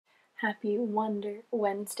Happy Wonder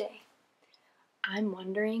Wednesday. I'm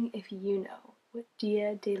wondering if you know what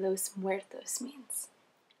Dia de los Muertos means.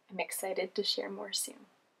 I'm excited to share more soon.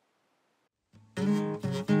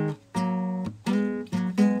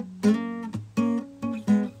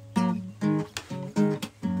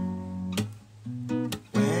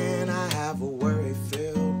 When I have a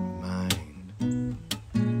worry-filled mind,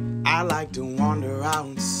 I like to wander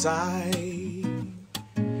outside.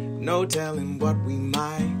 No telling what we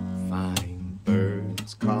might find.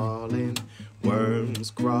 Birds calling,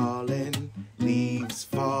 worms crawling, leaves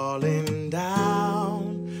falling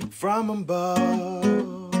down from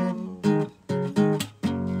above.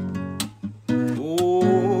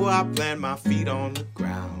 Oh, I plant my feet on the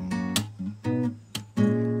ground.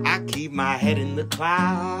 I keep my head in the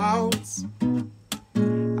clouds.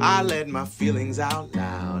 I let my feelings out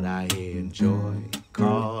loud. I hear joy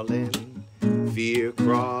calling, fear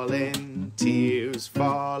crawling, tears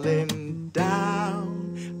falling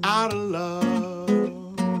down out of love.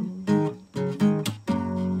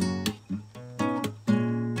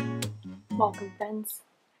 Welcome, friends.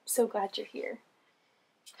 I'm so glad you're here.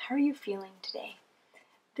 How are you feeling today?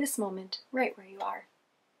 This moment, right where you are.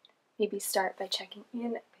 Maybe start by checking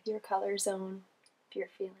in with your color zone. If you're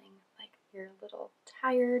feeling like you're a little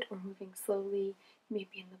tired or moving slowly, you may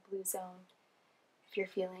be in the blue zone. If you're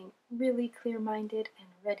feeling really clear-minded and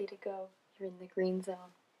ready to go, you're in the green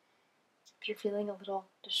zone. If you're feeling a little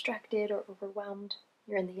distracted or overwhelmed,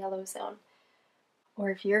 you're in the yellow zone. Or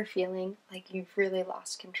if you're feeling like you've really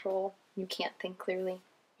lost control, you can't think clearly,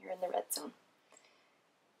 you're in the red zone.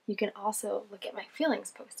 You can also look at my feelings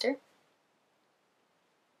poster.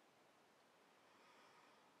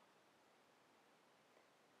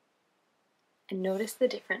 And notice the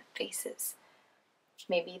different faces.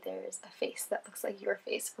 Maybe there's a face that looks like your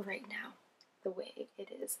face right now, the way it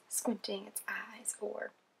is squinting its eyes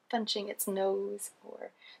or bunching its nose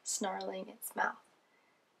or snarling its mouth.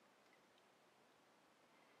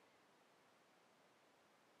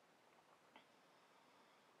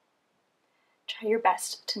 Try your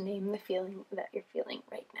best to name the feeling that you're feeling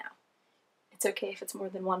right now. It's okay if it's more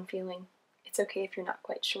than one feeling. It's okay if you're not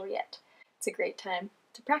quite sure yet. It's a great time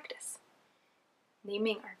to practice.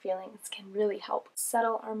 Naming our feelings can really help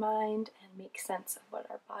settle our mind and make sense of what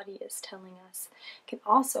our body is telling us. It can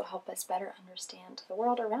also help us better understand the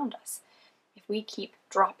world around us. If we keep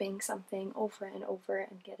dropping something over and over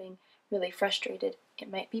and getting really frustrated,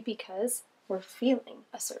 it might be because we're feeling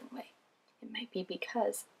a certain way. It might be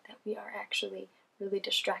because that we are actually really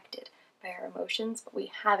distracted by our emotions, but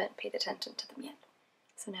we haven't paid attention to them yet.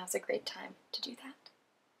 So now's a great time to do that.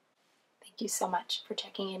 Thank you so much for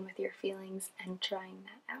checking in with your feelings and trying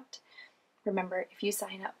that out. Remember, if you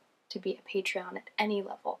sign up to be a Patreon at any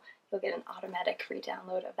level, you'll get an automatic free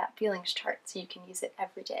download of that feelings chart so you can use it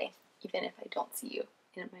every day, even if I don't see you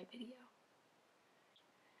in my video.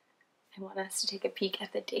 I want us to take a peek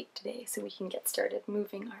at the date today so we can get started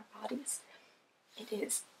moving our bodies. It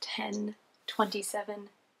is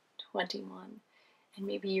 10/27/21, and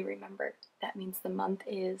maybe you remember that means the month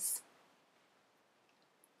is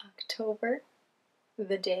October.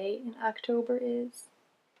 The day in October is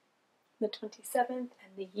the 27th,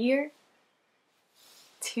 and the year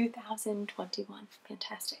 2021.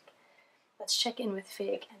 Fantastic. Let's check in with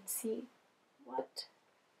Fig and see what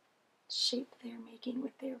shape they're making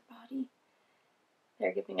with their body.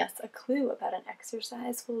 They're giving us a clue about an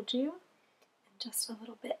exercise we'll do in just a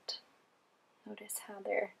little bit. Notice how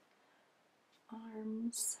their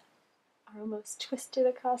arms are almost twisted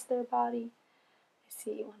across their body. I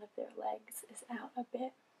see one of their legs is out a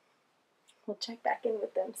bit. We'll check back in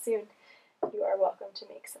with them soon. You are welcome to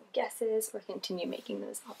make some guesses or continue making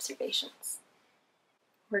those observations.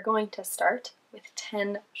 We're going to start with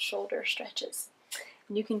 10 shoulder stretches.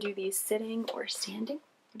 And you can do these sitting or standing,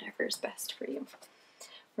 whatever is best for you.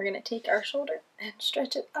 We're going to take our shoulder and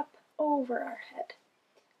stretch it up over our head.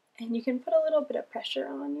 And you can put a little bit of pressure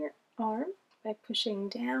on your arm by pushing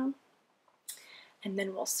down, and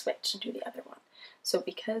then we'll switch and do the other one. So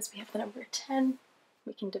because we have the number 10,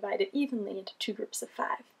 we can divide it evenly into two groups of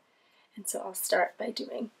 5. And so I'll start by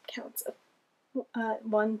doing counts of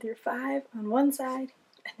 1 through 5 on one side,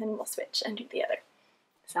 and then we'll switch and do the other.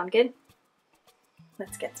 Sound good?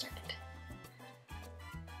 Let's get started.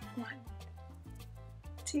 1,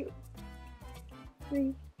 2,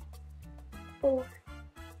 3, 4,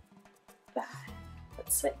 5.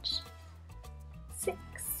 Let's switch. 6,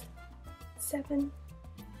 7,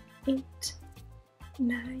 8,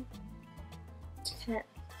 9, 10.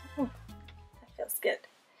 Oh, that feels good.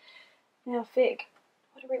 Now, Fig,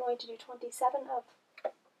 what are we going to do 27 of?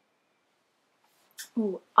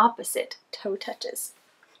 Ooh, opposite toe touches.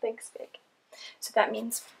 Thanks, Fig. So that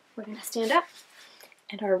means we're going to stand up,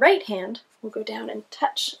 and our right hand will go down and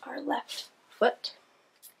touch our left foot,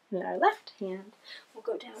 and our left hand will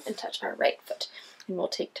go down and touch our right foot. And we'll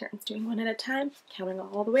take turns doing one at a time, counting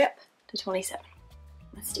all the way up to 27.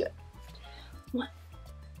 Let's do it. 1,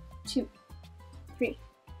 2, 3,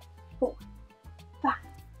 4, 5,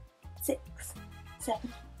 6,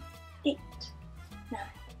 7, 8, 9,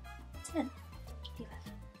 10, 11,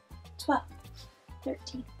 12,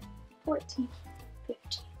 13, 14,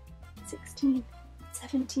 15, 16,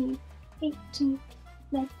 17, 18,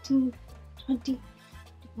 19, 20,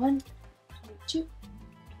 21, 22,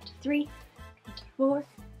 23, 24,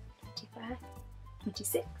 25,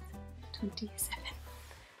 26, 27.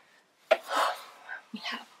 We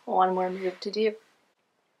have one more move to do.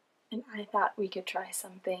 And I thought we could try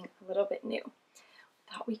something a little bit new.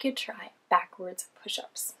 I thought we could try backwards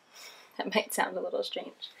push-ups. That might sound a little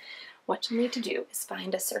strange. What you'll need to do is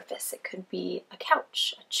find a surface. It could be a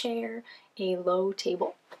couch, a chair, a low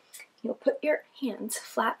table. You'll put your hands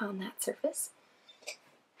flat on that surface,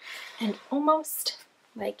 and almost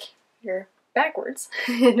like you're backwards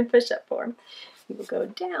in a push-up form, you will go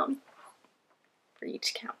down for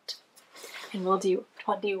each count. And we'll do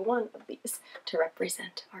 21 of these to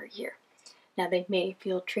represent our year. Now they may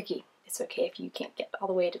feel tricky. It's okay if you can't get all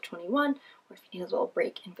the way to 21, or if you need a little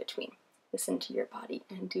break in between. Listen to your body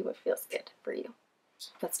and do what feels good for you.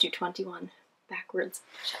 Let's do 21 backwards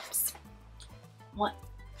push-ups. 1,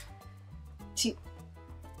 2,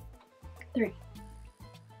 3,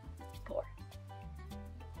 4,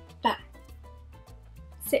 5,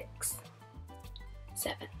 6,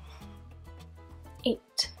 7,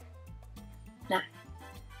 8, 9,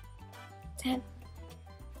 10,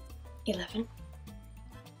 11,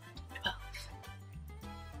 12,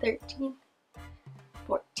 13,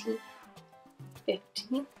 14,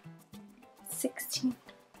 15, 16,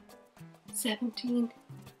 17,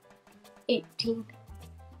 18,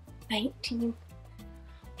 19,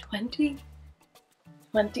 20,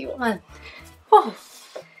 21. Whoa!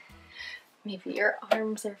 Maybe your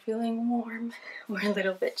arms are feeling warm or a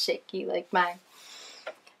little bit shaky like mine.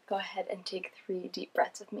 Go ahead and take 3 deep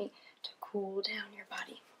breaths with me to cool down your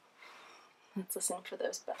body. Let's listen for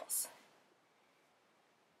those bells.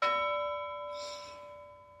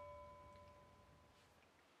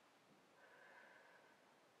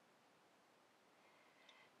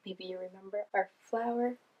 Maybe you remember our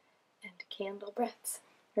flower and candle breaths.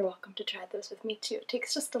 You're welcome to try those with me too. It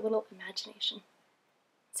takes just a little imagination.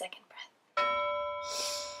 Second breath.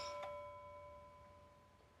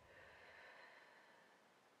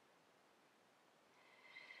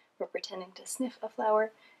 We're pretending to sniff a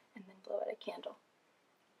flower and then blow out a candle.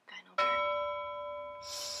 Final breath.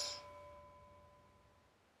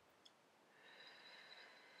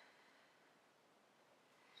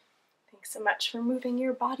 Thanks so much for moving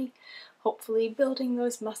your body. Hopefully building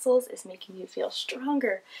those muscles is making you feel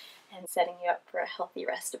stronger and setting you up for a healthy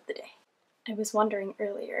rest of the day. I was wondering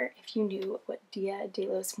earlier if you knew what Dia de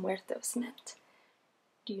los Muertos meant.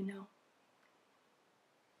 Do you know?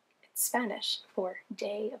 It's Spanish for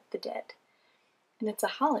Day of the Dead, and it's a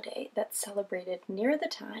holiday that's celebrated near the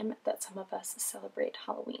time that some of us celebrate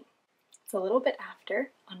Halloween. It's a little bit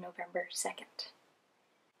after, on November 2nd.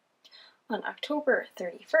 On October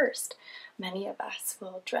 31st, many of us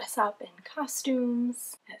will dress up in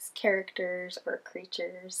costumes as characters or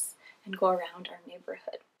creatures and go around our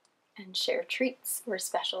neighborhood and share treats or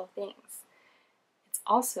special things. It's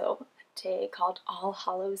also a day called All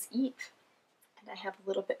Hallows Eve, and I have a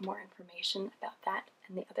little bit more information about that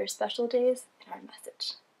and the other special days in our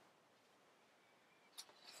message.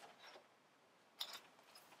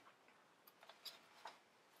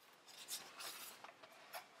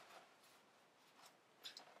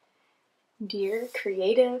 Dear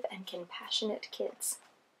creative and compassionate kids,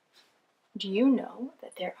 do you know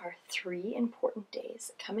that there are 3 important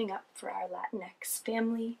days coming up for our Latinx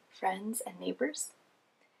family, friends, and neighbors?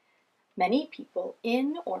 Many people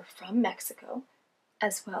in or from Mexico,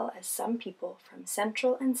 as well as some people from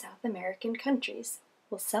Central and South American countries,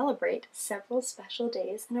 will celebrate several special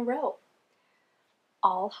days in a row.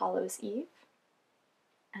 All Hallows Eve,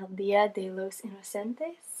 El Día de los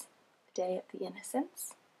Inocentes, the Day of the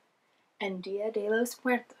Innocents, and Dia de los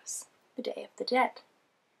Muertos, the Day of the Dead.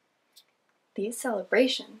 These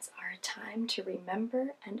celebrations are a time to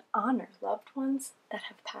remember and honor loved ones that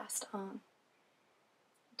have passed on.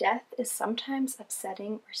 Death is sometimes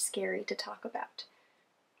upsetting or scary to talk about,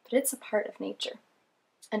 but it's a part of nature,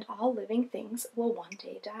 and all living things will one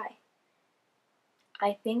day die.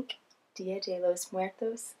 I think Dia de los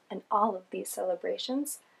Muertos and all of these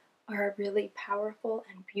celebrations are a really powerful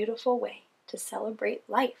and beautiful way to celebrate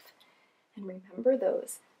life and remember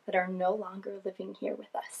those that are no longer living here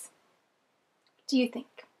with us. What do you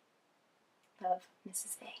think of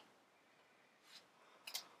Mrs. A?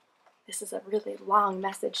 This is a really long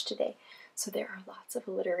message today, so there are lots of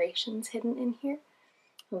alliterations hidden in here.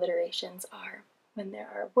 Alliterations are when there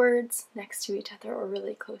are words next to each other or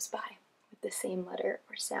really close by with the same letter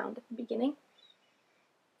or sound at the beginning.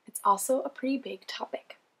 It's also a pretty big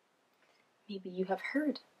topic. Maybe you have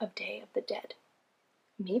heard of Day of the Dead.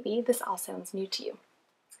 Maybe this all sounds new to you.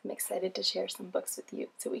 I'm excited to share some books with you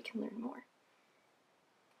so we can learn more.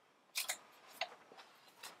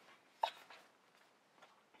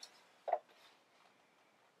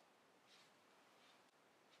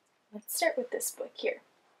 Let's start with this book here.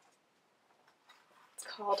 It's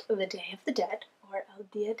called The Day of the Dead, or El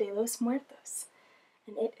Dia de los Muertos,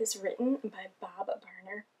 and it is written by Bob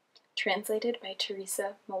Barner, translated by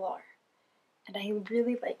Teresa Millar. And I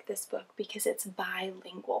really like this book because it's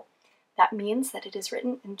bilingual. That means that it is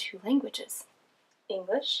written in 2 languages: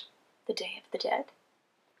 English, The Day of the Dead,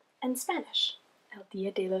 and Spanish, El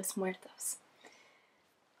Dia de los Muertos.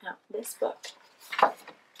 Now, this book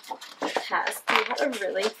has a lot of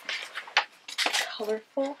really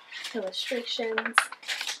colorful illustrations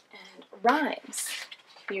and rhymes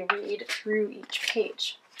if you read through each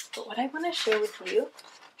page. But what I want to share with you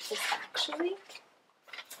is actually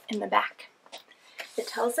in the back. It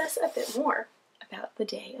tells us a bit more about the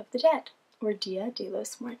Day of the Dead, or Dia de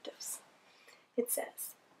los Muertos. It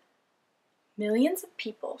says, millions of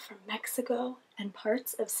people from Mexico and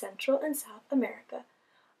parts of Central and South America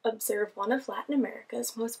observe one of Latin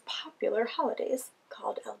America's most popular holidays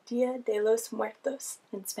called El Dia de los Muertos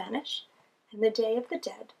in Spanish and the Day of the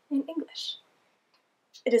Dead in English.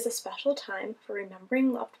 It is a special time for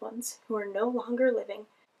remembering loved ones who are no longer living,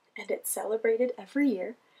 and it's celebrated every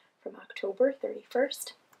year from October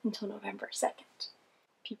 31st until November 2nd.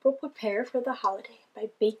 People prepare for the holiday by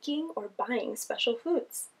baking or buying special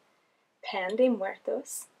foods. Pan de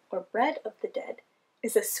Muertos, or bread of the dead,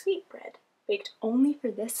 is a sweet bread baked only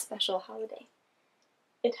for this special holiday.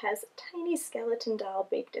 It has a tiny skeleton doll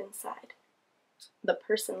baked inside. The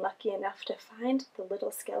person lucky enough to find the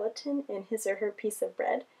little skeleton in his or her piece of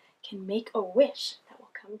bread can make a wish that will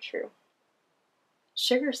come true.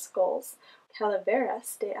 Sugar skulls,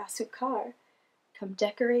 calaveras de azúcar, come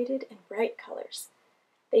decorated in bright colors.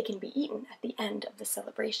 They can be eaten at the end of the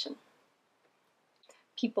celebration.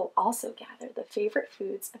 People also gather the favorite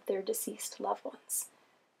foods of their deceased loved ones.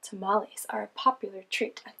 Tamales are a popular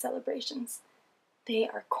treat at celebrations. They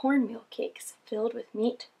are cornmeal cakes filled with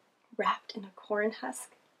meat, wrapped in a corn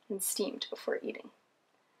husk, and steamed before eating.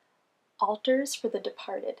 Altars for the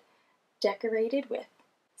departed, decorated with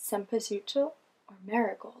cempasúchil, or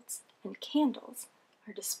marigolds, and candles,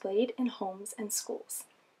 are displayed in homes and schools.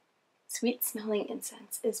 Sweet-smelling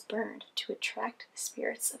incense is burned to attract the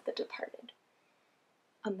spirits of the departed.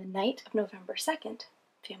 On the night of November 2nd,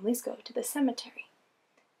 families go to the cemetery.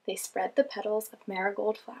 They spread the petals of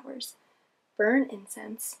marigold flowers, burn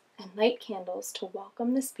incense, and light candles to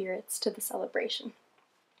welcome the spirits to the celebration.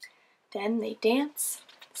 Then they dance,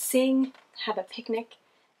 sing, have a picnic,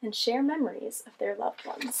 and share memories of their loved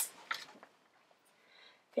ones.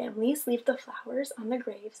 Families leave the flowers on the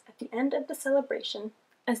graves at the end of the celebration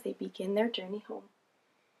as they begin their journey home.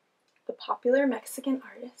 The popular Mexican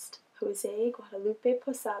artist, Jose Guadalupe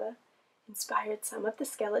Posada, inspired some of the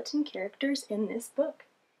skeleton characters in this book.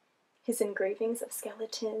 His engravings of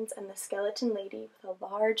skeletons and the skeleton lady with a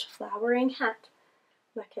large flowering hat,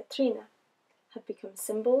 La Catrina, have become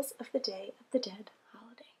symbols of the Day of the Dead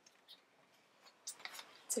holiday.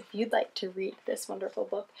 So if you'd like to read this wonderful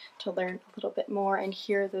book to learn a little bit more and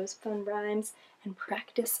hear those fun rhymes and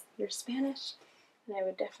practice your Spanish, then I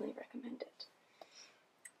would definitely recommend it.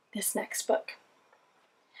 This next book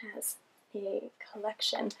has a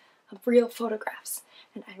collection of real photographs,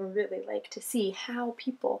 and I really like to see how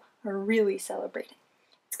people are really celebrating.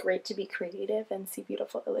 It's great to be creative and see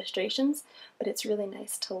beautiful illustrations, but it's really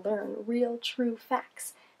nice to learn real, true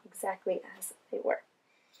facts exactly as they were.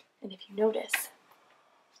 And if you notice,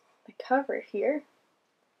 the cover here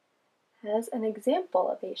has an example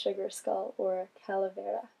of a sugar skull or a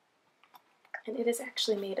calavera, and it is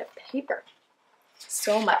actually made of paper.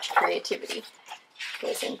 So much creativity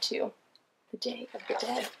goes into the Day of the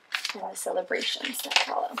Dead and the celebrations that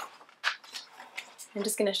follow. I'm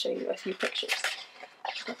just going to show you a few pictures.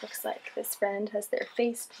 It looks like this friend has their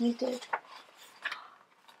face painted.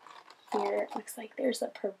 Here it looks like there's a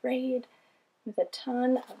parade with a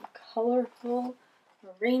ton of colorful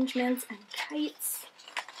arrangements and kites.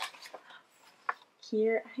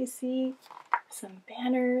 Here I see some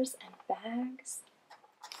banners and bags.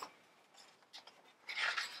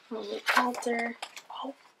 on the altar.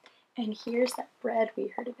 Oh, and here's that bread we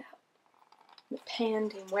heard about. The pan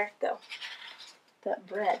de muerto, the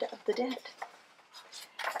bread of the dead.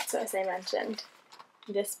 So as I mentioned,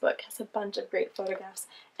 this book has a bunch of great photographs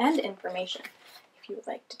and information if you would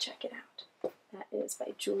like to check it out. That is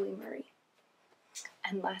by Julie Murray.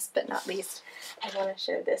 And last but not least, I want to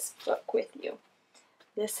share this book with you.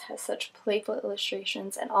 This has such playful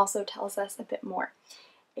illustrations and also tells us a bit more.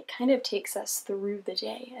 It kind of takes us through the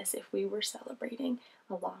day as if we were celebrating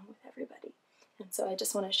along with everybody. And so I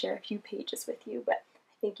just want to share a few pages with you, but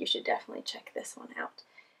I think you should definitely check this one out.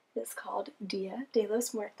 It's called Dia de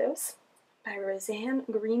los Muertos by Roseanne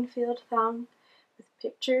Greenfield Thong with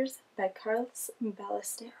pictures by Carlos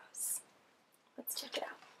Ballesteros. Let's check it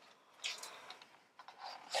out.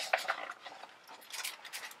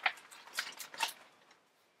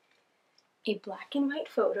 A black and white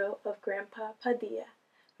photo of Grandpa Padilla,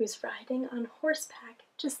 who's riding on horseback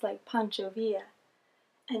just like Pancho Villa,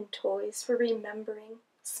 and toys for remembering,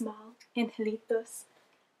 small angelitos,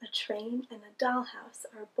 a train and a dollhouse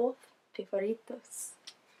are both favoritos.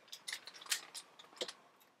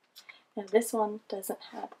 Now this one doesn't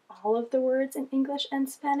have all of the words in English and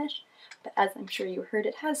Spanish, but as I'm sure you heard,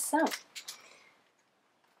 it has some.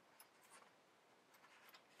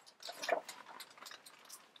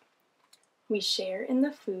 We share in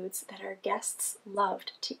the foods that our guests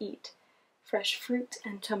loved to eat, fresh fruit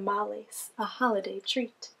and tamales, a holiday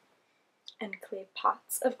treat, and clay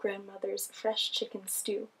pots of grandmother's fresh chicken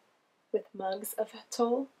stew, with mugs of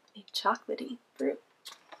atol, a chocolatey brew.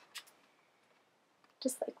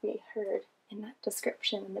 Just like we heard in that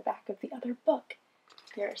description in the back of the other book,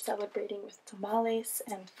 they are celebrating with tamales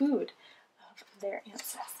and food of their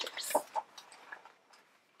ancestors.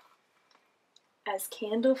 As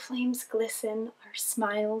candle flames glisten, our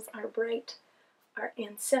smiles are bright. Our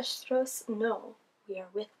ancestros know we are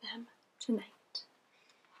with them tonight.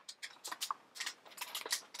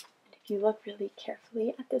 And if you look really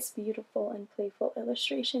carefully at this beautiful and playful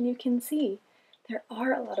illustration, you can see there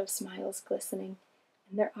are a lot of smiles glistening,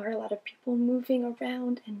 and there are a lot of people moving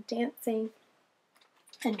around and dancing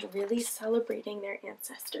and really celebrating their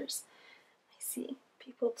ancestors. I see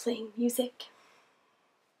people playing music,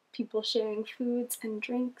 people sharing foods and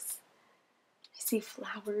drinks. I see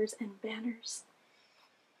flowers and banners.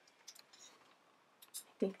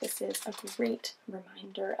 I think this is a great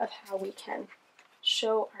reminder of how we can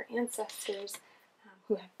show our ancestors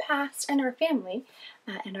who have passed and our family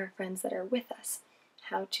and our friends that are with us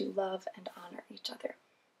how to love and honor each other.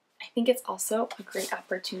 I think it's also a great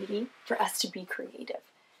opportunity for us to be creative.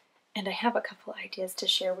 And I have a couple ideas to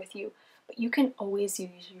share with you, but you can always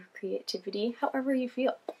use your creativity however you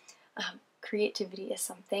feel. Creativity is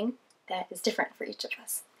something that is different for each of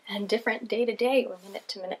us and different day to day or minute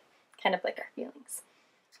to minute, kind of like our feelings.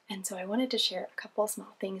 And so I wanted to share a couple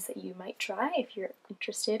small things that you might try if you're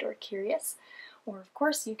interested or curious, or of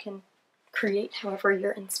course you can create however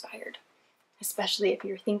you're inspired. Especially if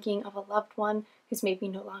you're thinking of a loved one who's maybe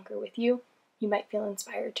no longer with you, you might feel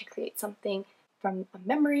inspired to create something from a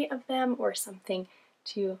memory of them or something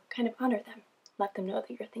to kind of honor them, let them know that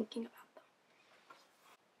you're thinking about them.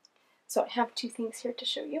 So I have two things here to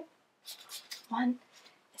show you. One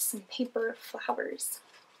is some paper flowers,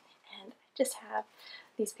 and I just have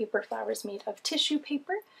these paper flowers made of tissue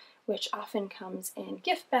paper, which often comes in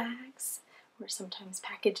gift bags or sometimes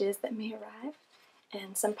packages that may arrive,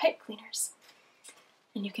 and some pipe cleaners.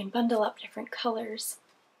 And you can bundle up different colors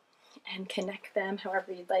and connect them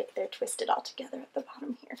however you'd like. They're twisted all together at the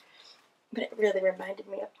bottom here. But it really reminded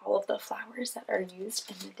me of all of the flowers that are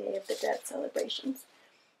used in the Day of the Dead celebrations.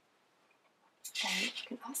 And you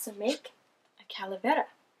can also make a calavera,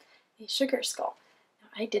 a sugar skull. Now,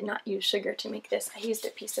 I did not use sugar to make this. I used a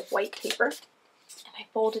piece of white paper, and I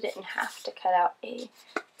folded it in half to cut out a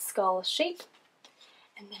skull shape.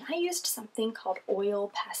 And then I used something called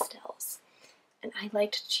oil pastels. And I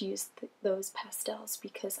liked to use those pastels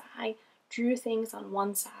because I drew things on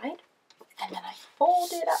one side, and then I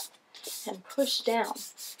folded up and pushed down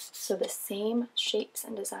so the same shapes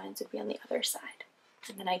and designs would be on the other side.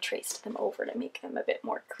 And then I traced them over to make them a bit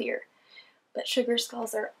more clear. But sugar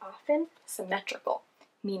skulls are often symmetrical,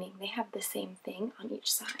 meaning they have the same thing on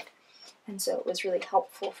each side. And so it was really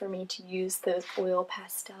helpful for me to use those oil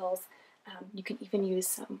pastels. You can even use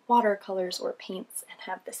some watercolors or paints and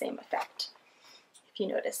have the same effect. If you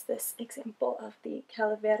notice, this example of the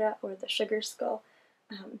calavera or the sugar skull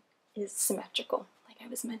is symmetrical, like I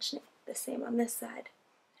was mentioning, the same on this side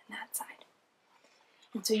and that side.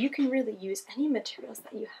 And so you can really use any materials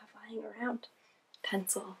that you have lying around,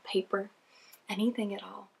 pencil, paper, anything at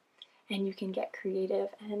all, and you can get creative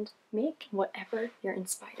and make whatever you're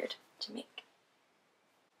inspired to make.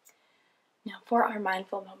 Now for our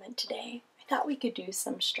mindful moment today, I thought we could do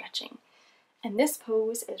some stretching. And this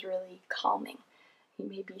pose is really calming. You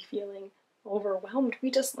may be feeling overwhelmed.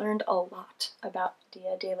 We just learned a lot about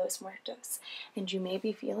Dia de los Muertos, and you may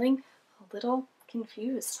be feeling a little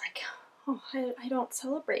confused, like, oh, I don't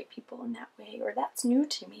celebrate people in that way, or that's new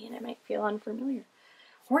to me and it might feel unfamiliar.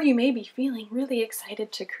 Or you may be feeling really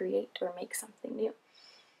excited to create or make something new.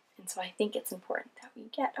 And so I think it's important that we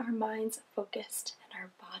get our minds focused and our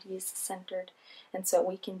bodies centered, and so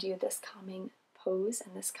we can do this calming pose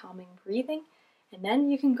and this calming breathing, and then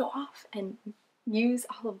you can go off and use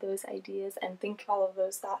all of those ideas and think all of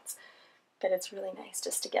those thoughts, but it's really nice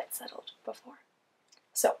just to get settled before.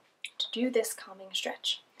 So to do this calming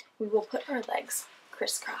stretch, we will put our legs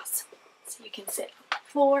crisscross, so you can sit on the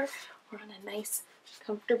floor or on a nice,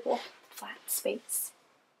 comfortable, flat space.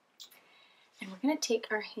 And we're going to take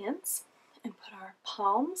our hands and put our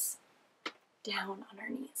palms down on our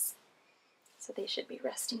knees. So they should be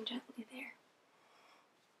resting gently there.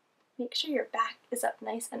 Make sure your back is up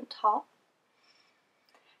nice and tall.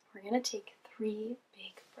 We're going to take 3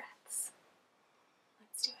 big breaths.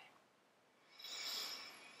 Let's do it.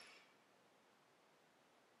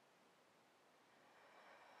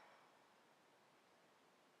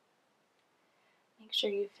 Make sure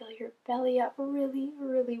you fill your belly up really,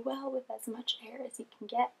 really well with as much air as you can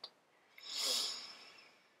get.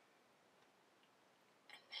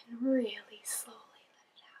 And then really slowly let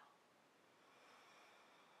it out.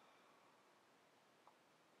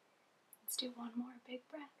 Let's do one more big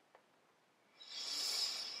breath.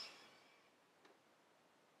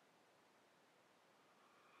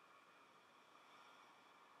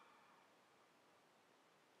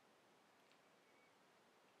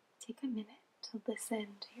 Take a minute to listen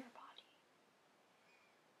to your body.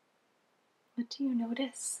 What do you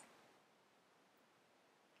notice?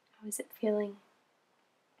 How is it feeling?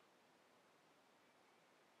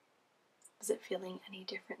 Was it feeling any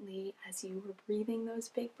differently as you were breathing those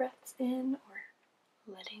big breaths in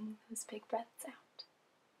or letting those big breaths out?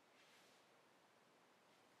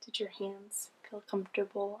 Did your hands feel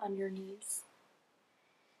comfortable on your knees?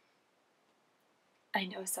 I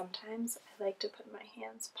know sometimes I like to put my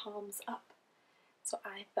hands palms up, so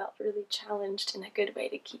I felt really challenged in a good way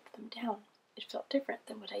to keep them down. It felt different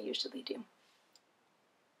than what I usually do.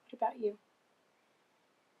 What about you?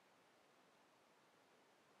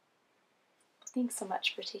 Thanks so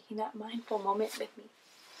much for taking that mindful moment with me.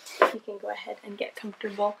 You can go ahead and get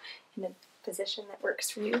comfortable in a position that works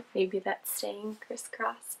for you. Maybe that's staying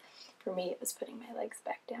crisscross. For me, it was putting my legs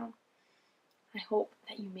back down. I hope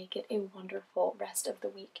that you make it a wonderful rest of the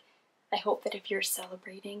week. I hope that if you're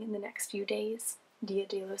celebrating in the next few days, Dia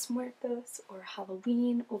de los Muertos or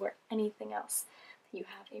Halloween or anything else, that you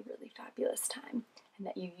have a really fabulous time and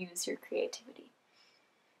that you use your creativity.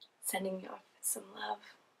 Sending you off with some love,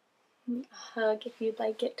 a hug if you'd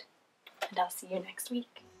like it, and I'll see you next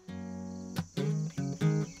week.